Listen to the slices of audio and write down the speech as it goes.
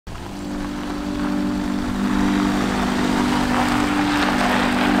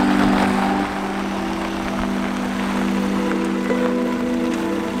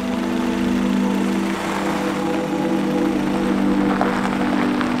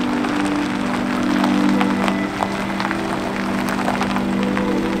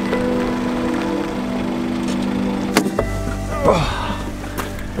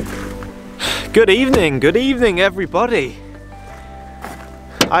Good evening everybody.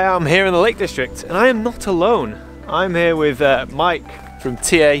 I am here in the Lake District and I am not alone. I'm here with Mike from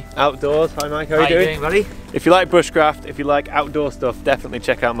TA Outdoors. Hi Mike, how are you doing? Buddy? If you like bushcraft, if you like outdoor stuff, definitely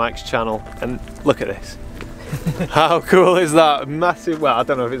check out Mike's channel and look at this. How cool is that? Massive, well I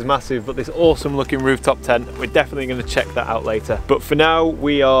don't know if it's massive, but this awesome looking rooftop tent. We're definitely going to check that out later. But for now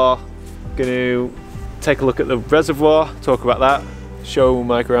we are going to take a look at the reservoir, talk about that, show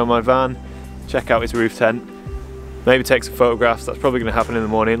Mike around my van, check out his roof tent, maybe take some photographs. That's probably going to happen in the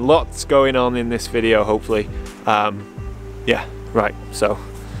morning. Lots going on in this video, hopefully. Yeah, right, so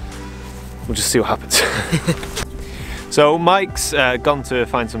we'll just see what happens. So Mike's gone to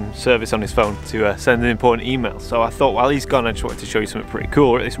find some service on his phone to send an important email. So I thought while he's gone, I just wanted to show you something pretty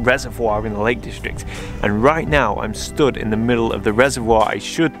cool. We're at this reservoir in the Lake District. And right now I'm stood in the middle of the reservoir. I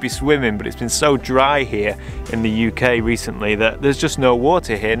should be swimming, but it's been so dry here in the UK recently that there's just no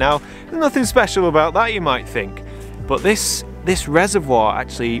water here. Now, there's nothing special about that, you might think. But this reservoir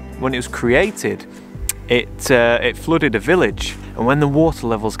actually, when it was created, it flooded a village. And when the water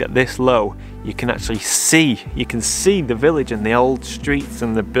levels get this low, you can actually see the village and the old streets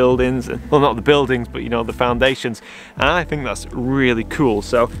and the buildings, well not the buildings, but you know, the foundations. And I think that's really cool.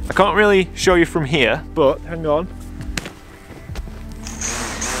 So I can't really show you from here, but hang on.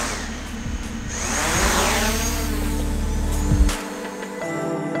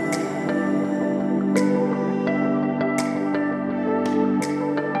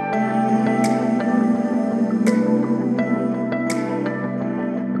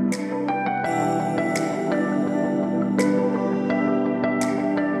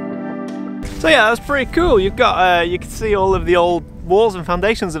 So yeah, that's pretty cool. You've got, you can see all of the old walls and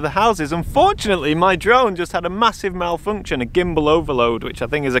foundations of the houses. Unfortunately, my drone just had a massive malfunction, a gimbal overload, which I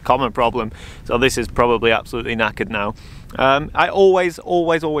think is a common problem. So this is probably absolutely knackered now. I always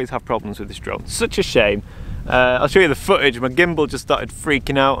have problems with this drone. Such a shame. I'll show you the footage. My gimbal just started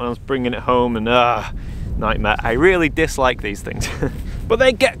freaking out and I was bringing it home and nightmare. I really dislike these things. But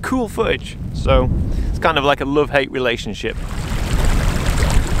they get cool footage. So it's kind of like a love-hate relationship.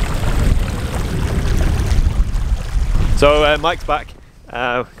 So Mike's back,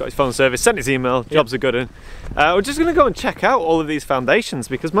 got his phone service, sent his email, jobs are good. And we're just gonna go and check out all of these foundations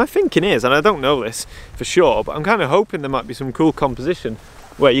because my thinking is, and I don't know this for sure, but I'm kind of hoping there might be some cool composition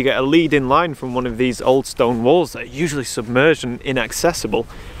where you get a lead-in line from one of these old stone walls that are usually submerged and inaccessible.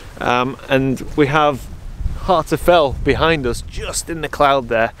 And we have Heart of Fell behind us, just in the cloud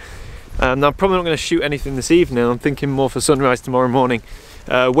there. And I'm probably not gonna shoot anything this evening. I'm thinking more for sunrise tomorrow morning.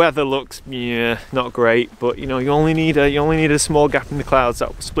 Weather looks, yeah, not great, but you know, you only need a small gap in the clouds,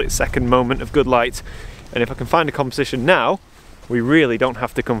 that split-second moment of good light. And if I can find a composition now, we really don't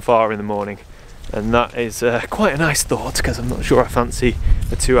have to come far in the morning. And that is quite a nice thought, because I'm not sure I fancy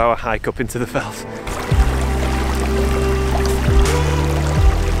a 2-hour hike up into the fells.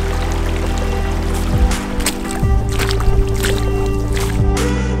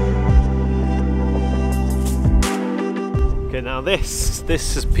 Now this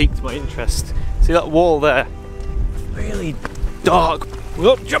has piqued my interest. See that wall there? Really dark.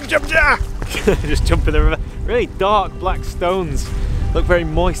 Oh, jump! Just jump in the river. Really dark black stones. Look very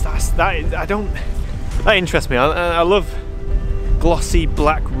moist. That interests me. I love glossy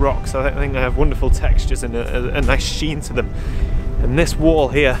black rocks. I think they have wonderful textures and a nice sheen to them. And this wall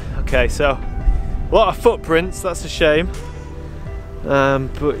here. Okay, so a lot of footprints. That's a shame.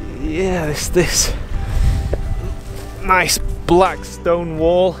 But yeah, this nice black stone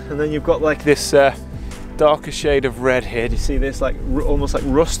wall, and then you've got like this darker shade of red here. Do you see this, like almost like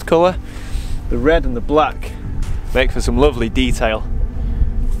rust colour? The red and the black make for some lovely detail.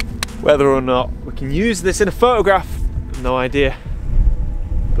 Whether or not we can use this in a photograph, no idea.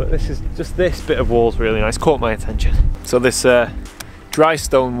 But this bit of wall's really nice, caught my attention. So this dry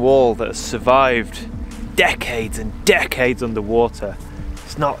stone wall that has survived decades and decades underwater.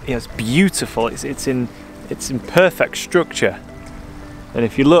 It's not, you know, it's beautiful. It's in perfect structure, and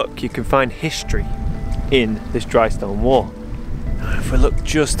if you look, you can find history in this dry stone wall. If we look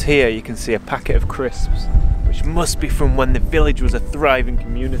just here, you can see a packet of crisps, which must be from when the village was a thriving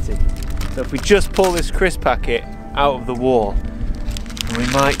community. So if we just pull this crisp packet out of the wall, we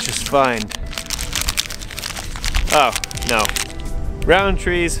might just find, oh no,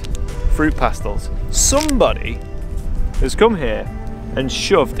 Rowntree's fruit pastels. Somebody has come here and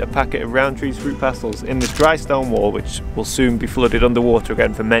shoved a packet of Rowntree's fruit pastels in this dry stone wall, which will soon be flooded underwater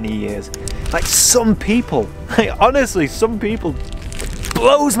again for many years. Like, some people, honestly, some people,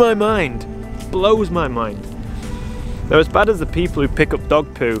 blows my mind. They're as bad as the people who pick up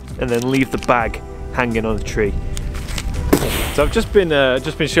dog poo and then leave the bag hanging on a tree. So I've just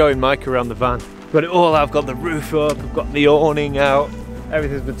been showing Mike around the van. Got it all out. I've got the roof up, I've got the awning out.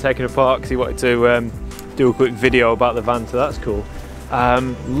 Everything's been taken apart because he wanted to do a quick video about the van, so that's cool.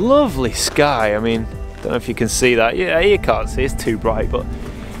 Lovely sky. I mean, don't know if you can see that. Yeah, you can't see, it's too bright, but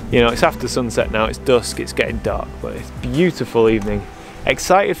you know, it's after sunset now, it's dusk, it's getting dark, but it's a beautiful evening.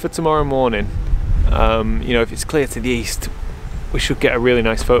 Excited for tomorrow morning. You know, if it's clear to the east, we should get a really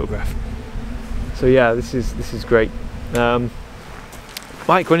nice photograph. So yeah, this is great.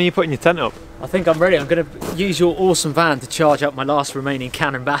 Mike, when are you putting your tent up? I think I'm ready. I'm going to use your awesome van to charge up my last remaining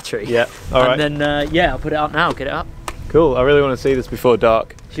Canon battery. Yeah, all right. And then, yeah, I'll put it up now, get it up. Cool, I really want to see this before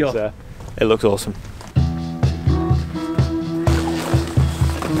dark. Sure. It looks awesome.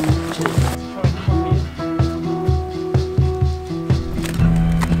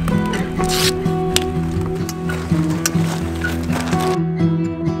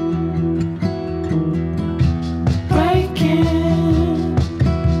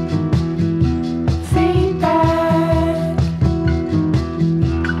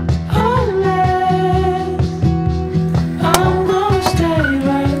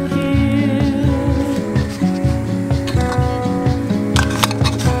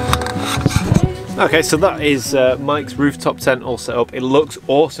 Okay, so that is Mike's rooftop tent all set up. It looks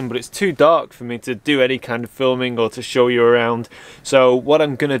awesome, but it's too dark for me to do any kind of filming or to show you around. So what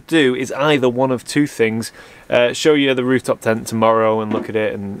I'm gonna do is either one of two things. Show you the rooftop tent tomorrow and look at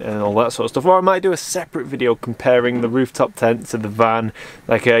it and all that sort of stuff. Or I might do a separate video comparing the rooftop tent to the van,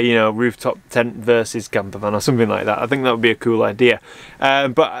 like a, you know, rooftop tent versus camper van or something like that. I think that would be a cool idea.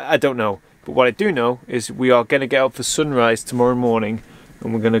 But I don't know. But what I do know is we are gonna get up for sunrise tomorrow morning,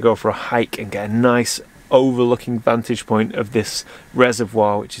 and we're going to go for a hike and get a nice overlooking vantage point of this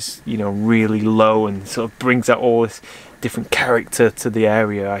reservoir, which is, you know, really low and sort of brings out all this different character to the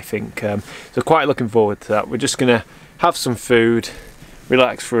area, I think. So quite looking forward to that. We're just going to have some food,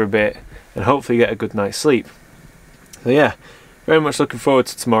 relax for a bit, and hopefully get a good night's sleep. So yeah, very much looking forward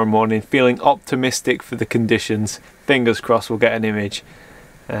to tomorrow morning, feeling optimistic for the conditions. Fingers crossed we'll get an image.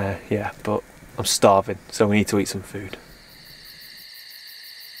 Yeah, but I'm starving, so we need to eat some food.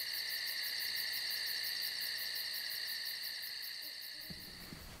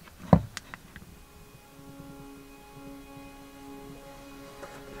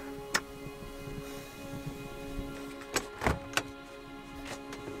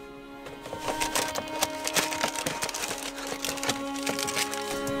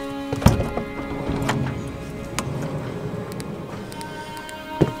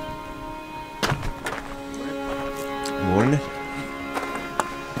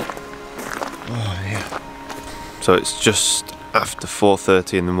 Oh yeah. So it's just after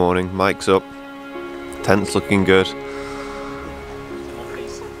 4:30 in the morning. Mike's up. Tent's looking good.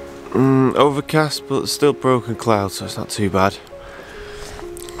 Overcast, but still broken clouds, so it's not too bad.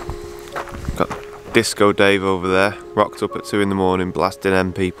 Got Disco Dave over there, rocked up at 2 in the morning, blasting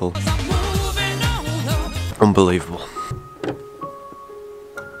M people. Unbelievable.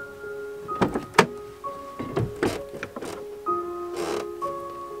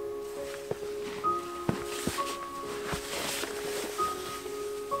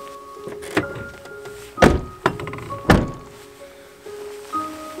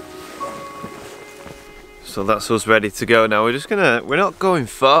 So that's us ready to go now. We're not going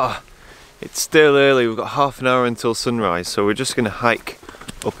far. It's still early, we've got half an hour until sunrise, so we're just gonna hike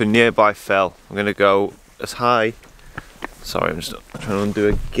up a nearby fell. I'm gonna go as high. Sorry, I'm just trying to undo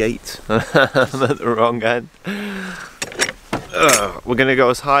a gate. I'm at the wrong end. We're gonna go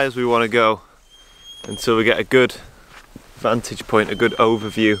as high as we wanna go until we get a good vantage point, a good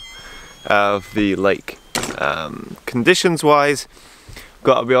overview of the lake. Conditions wise,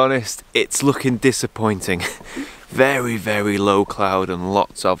 gotta be honest, it's looking disappointing. Very, very low cloud and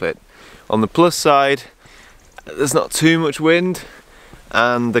lots of it. On the plus side, there's not too much wind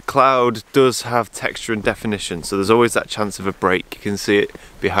and the cloud does have texture and definition, so there's always that chance of a break. You can see it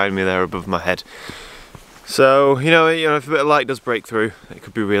behind me there above my head. So, you know, if a bit of light does break through, it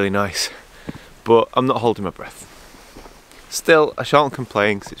could be really nice. But I'm not holding my breath. Still, I shan't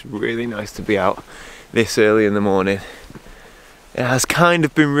complain because it's really nice to be out this early in the morning. It has kind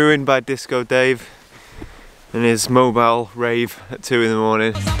of been ruined by Disco Dave and his mobile rave at 2 in the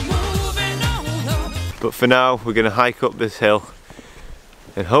morning. But for now, we're going to hike up this hill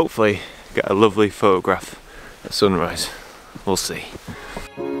and hopefully get a lovely photograph at sunrise. We'll see.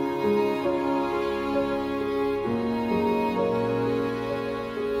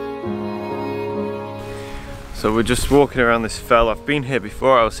 So we're just walking around this fell. I've been here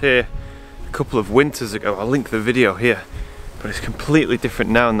before. I was here a couple of winters ago. I'll link the video here. But it's completely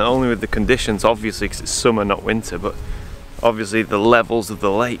different now, not only with the conditions, obviously because it's summer, not winter, but obviously the levels of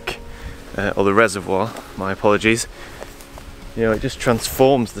the lake, or the reservoir, my apologies, you know, it just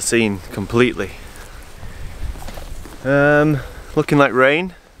transforms the scene completely. Looking like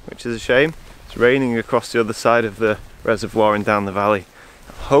rain, which is a shame. It's raining across the other side of the reservoir and down the valley.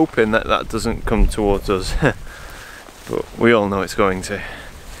 I'm hoping that that doesn't come towards us, but we all know it's going to.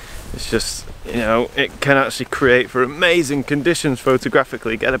 It's just, you know, it can actually create for amazing conditions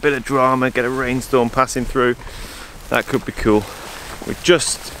photographically. Get a bit of drama, get a rainstorm passing through. That could be cool. We're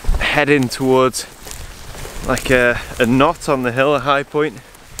just heading towards like a knot on the hill, a high point.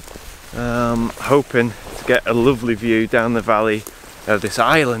 Hoping to get a lovely view down the valley of this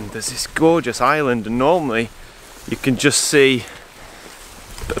island. There's this gorgeous island, and normally you can just see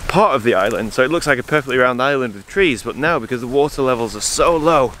a part of the island, so it looks like a perfectly round island with trees, but now because the water levels are so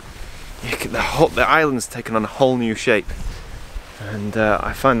low, the island's taken on a whole new shape, and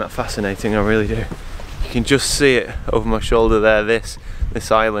I find that fascinating, I really do. You can just see it over my shoulder there,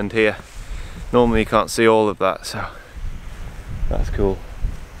 this island here. Normally you can't see all of that, so that's cool.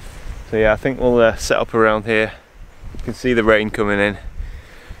 So yeah, I think we'll set up around here. You can see the rain coming in,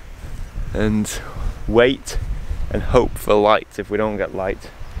 and wait and hope for light. If we don't get light,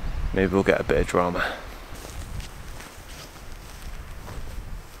 maybe we'll get a bit of drama.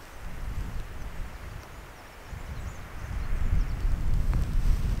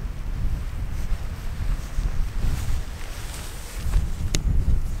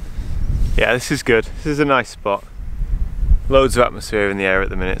 Yeah, this is good. This is a nice spot. Loads of atmosphere in the air at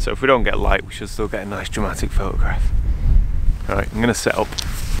the minute, so if we don't get light, we should still get a nice dramatic photograph. Alright, I'm going to set up.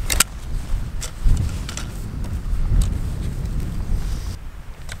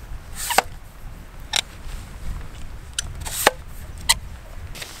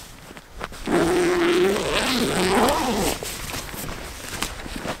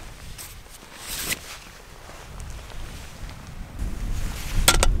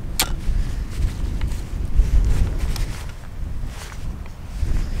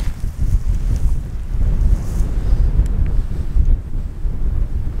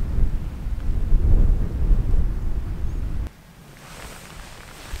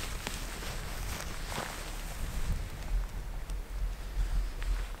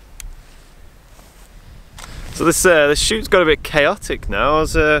 So this shoot's got a bit chaotic now.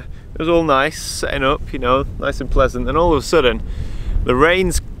 It was all nice, setting up, you know, nice and pleasant, and all of a sudden the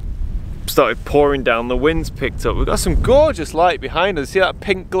rain's started pouring down, the wind's picked up. We've got some gorgeous light behind us. See that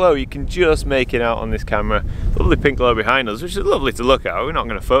pink glow? You can just make it out on this camera. Lovely pink glow behind us, which is lovely to look at. We're not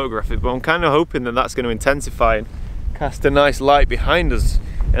going to photograph it, but I'm kind of hoping that that's going to intensify and cast a nice light behind us.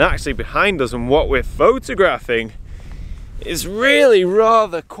 And actually behind us, and what we're photographing is really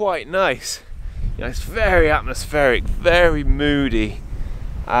rather quite nice. You know, it's very atmospheric, very moody,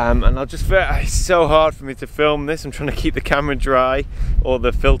 and it's so hard for me to film this. I'm trying to keep the camera dry, or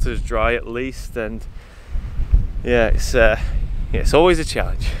the filters dry at least, and yeah, it's always a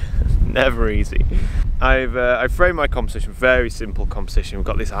challenge. Never easy. I've framed my composition, very simple composition. We've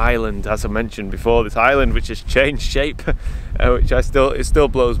got this island, as I mentioned before, this island which has changed shape, which it still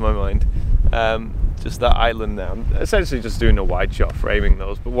blows my mind. Just that island now. I'm essentially just doing a wide shot, framing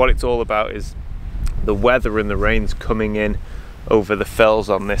those, but what it's all about is the weather and the rain's coming in over the fells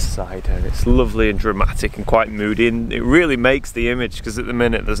on this side, and it's lovely and dramatic and quite moody, and it really makes the image because at the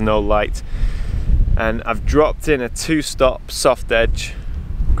minute there's no light. And I've dropped in a 2-stop soft edge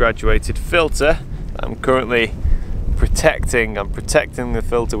graduated filter that I'm currently protecting. I'm protecting the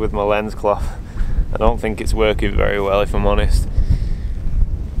filter with my lens cloth. I don't think it's working very well, if I'm honest.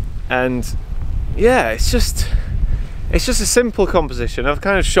 And yeah, it's just a simple composition. I've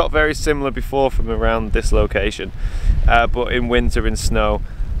kind of shot very similar before from around this location, but in winter in snow,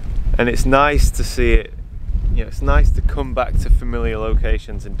 and it's nice to see it. You know, it's nice to come back to familiar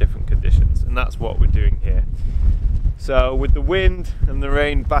locations in different conditions, and that's what we're doing here. So with the wind and the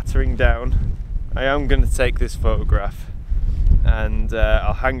rain battering down, I am going to take this photograph, and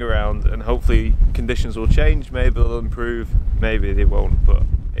I'll hang around, and hopefully conditions will change. Maybe they'll improve, maybe they won't, but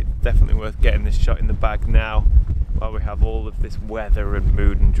it's definitely worth getting this shot in the bag now, while we have all of this weather and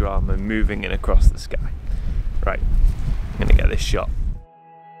mood and drama moving in across the sky. Right, I'm gonna get this shot.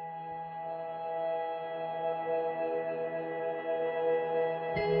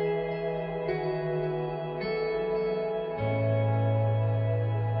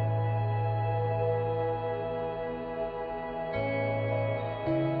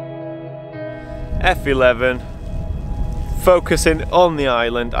 F11, focusing on the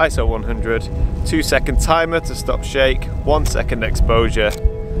island, ISO 100, 2-second timer to stop shake, 1-second exposure.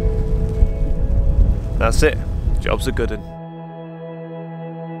 That's it, job's a good one.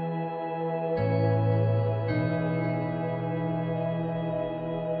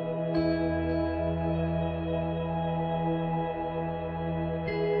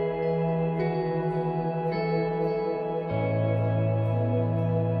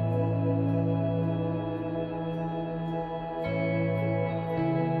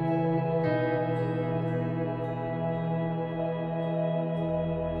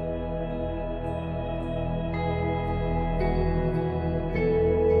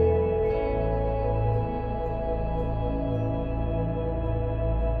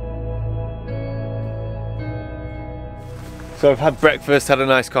 So I've had breakfast, had a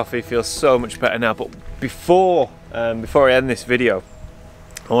nice coffee, feels so much better now. But before I end this video,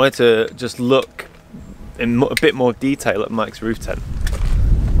 I wanted to just look in a bit more detail at Mike's roof tent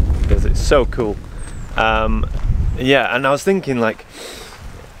because it's so cool. Yeah, and I was thinking, like,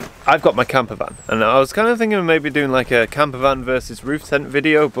 I've got my camper van, and I was kind of thinking of maybe doing like a camper van versus roof tent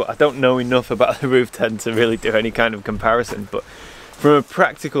video, but I don't know enough about the roof tent to really do any kind of comparison. But from a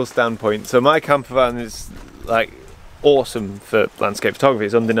practical standpoint, so my camper van is like awesome for landscape photography,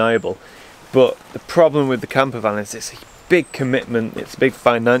 it's undeniable. But the problem with the camper van is it's a big commitment, it's a big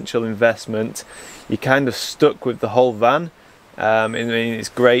financial investment. You're kind of stuck with the whole van. I mean, it's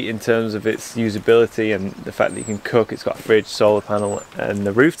great in terms of its usability and the fact that you can cook, it's got a fridge, solar panel and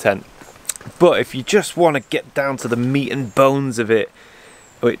the roof tent. But if you just want to get down to the meat and bones of it,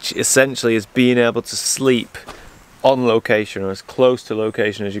 which essentially is being able to sleep on location or as close to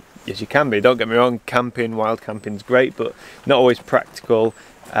location as you can be. Don't get me wrong, camping, wild camping is great, but not always practical.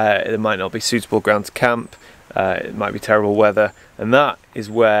 There might not be suitable ground to camp, it might be terrible weather, and that is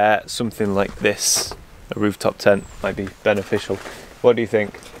where something like this, a rooftop tent, might be beneficial. What do you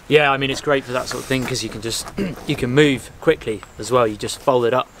think? Yeah, I mean, it's great for that sort of thing because you can just you can move quickly as well. You just fold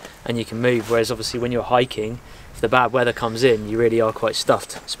it up and you can move, whereas obviously when you're hiking, if the bad weather comes in, you really are quite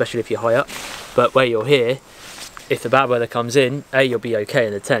stuffed, especially if you're high up. But where you're here, if the bad weather comes in, A, you'll be okay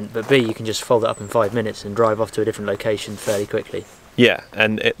in the tent, but B, you can just fold it up in 5 minutes and drive off to a different location fairly quickly. Yeah,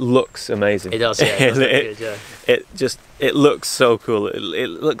 and it looks amazing. It does, yeah. It does look good, yeah. It looks so cool. It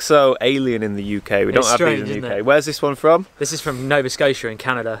looks so alien in the UK. We don't have these in the UK. Where's this one from? This is from Nova Scotia in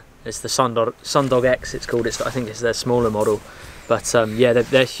Canada. It's the Sundog X, it's called. I think it's their smaller model. But yeah,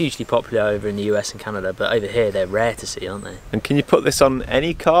 they're hugely popular over in the US and Canada, but over here they're rare to see, aren't they? And can you put this on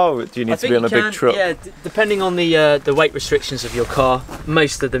any car, or do you need to be on a big truck? Yeah, depending on the weight restrictions of your car,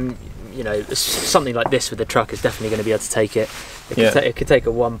 most of them, you know, something like this with the truck is definitely going to be able to take it. It could take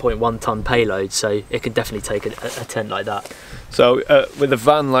a 1.1 ton payload, so it could definitely take a tent like that. So with a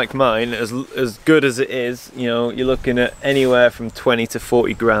van like mine, as good as it is, you know, you're looking at anywhere from 20 to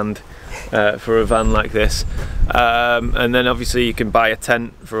 40 grand for a van like this. And then obviously you can buy a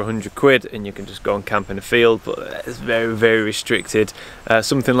tent for 100 quid and you can just go and camp in a field, but it's very, very restricted.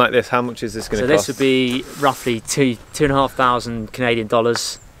 Something like this, how much is this going to cost? So this would be roughly $2,500 Canadian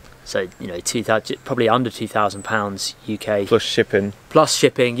dollars. So, you know, probably under £2,000 UK. Plus shipping. Plus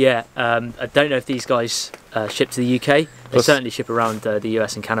shipping, yeah. I don't know if these guys ship to the UK. They certainly ship around the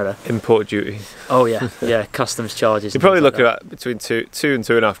US and Canada. Import duty. Oh yeah, yeah. Customs charges. You're probably looking at between two and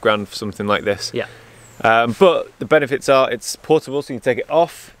 2.5 grand for something like this. Yeah. But the benefits are it's portable, so you can take it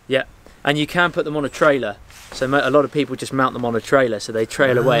off. Yeah, and you can put them on a trailer. So a lot of people just mount them on a trailer, so they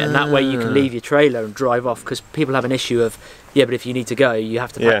trail away, and that way you can leave your trailer and drive off, because people have an issue of, yeah, but if you need to go, you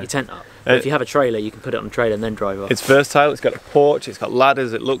have to pack your tent up. But if you have a trailer, you can put it on a trailer and then drive off. It's versatile, it's got a porch, it's got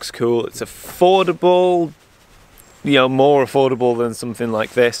ladders, it looks cool, it's affordable, you know, more affordable than something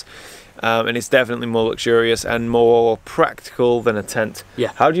like this. And it's definitely more luxurious and more practical than a tent.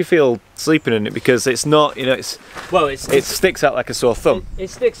 Yeah. How do you feel sleeping in it? Because it's not, you know, it sticks out like a sore thumb.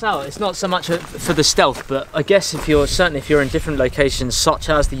 It sticks out. It's not so much for the stealth, but I guess if you're in different locations such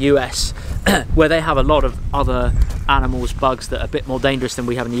as the US, where they have a lot of other animals, bugs that are a bit more dangerous than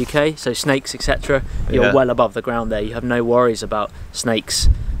we have in the UK, so snakes, etc. You're well above the ground there. You have no worries about snakes.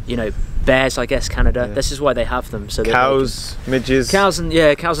 You know, bears, I guess, Canada. Yeah. This is why they have them. So cows, midges, cows and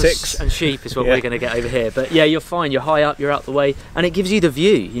sheep is what we're going to get over here. But yeah, you're fine. You're high up. You're out the way, and it gives you the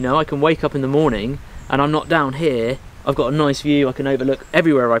view. You know, I can wake up in the morning and I'm not down here. I've got a nice view. I can overlook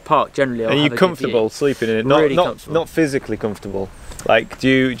everywhere I park. Generally, and you're comfortable sleeping in it. Not physically comfortable. Like, do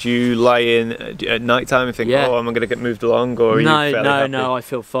you lie in at night time and think, oh, am I going to get moved along? Or are no, I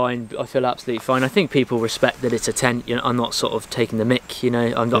feel fine. I feel absolutely fine. I think people respect that it's a tent. You know, I'm not sort of taking the mick. You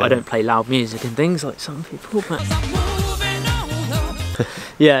know, I don't play loud music and things like some people. But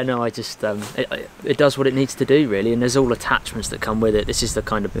yeah, no, I just it does what it needs to do, really. And there's all attachments that come with it. This is the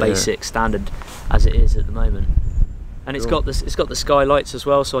kind of basic standard as it is at the moment. And it's got the skylights as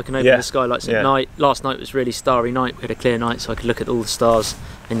well, so I can open the skylights at night. Last night was really starry night. We had a clear night, so I could look at all the stars,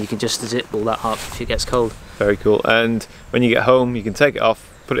 and you can just zip all that up if it gets cold. Very cool. And when you get home, you can take it off,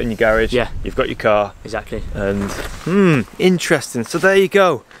 put it in your garage. Yeah. You've got your car. Exactly. And interesting. So there you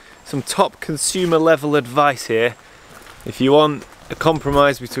go. Some top consumer level advice here. If you want a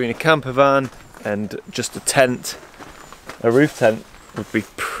compromise between a camper van and just a tent, a roof tent would be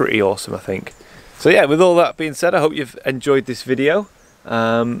pretty awesome, I think. So yeah, with all that being said, I hope you've enjoyed this video.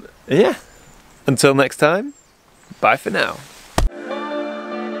 Yeah, until next time, bye for now.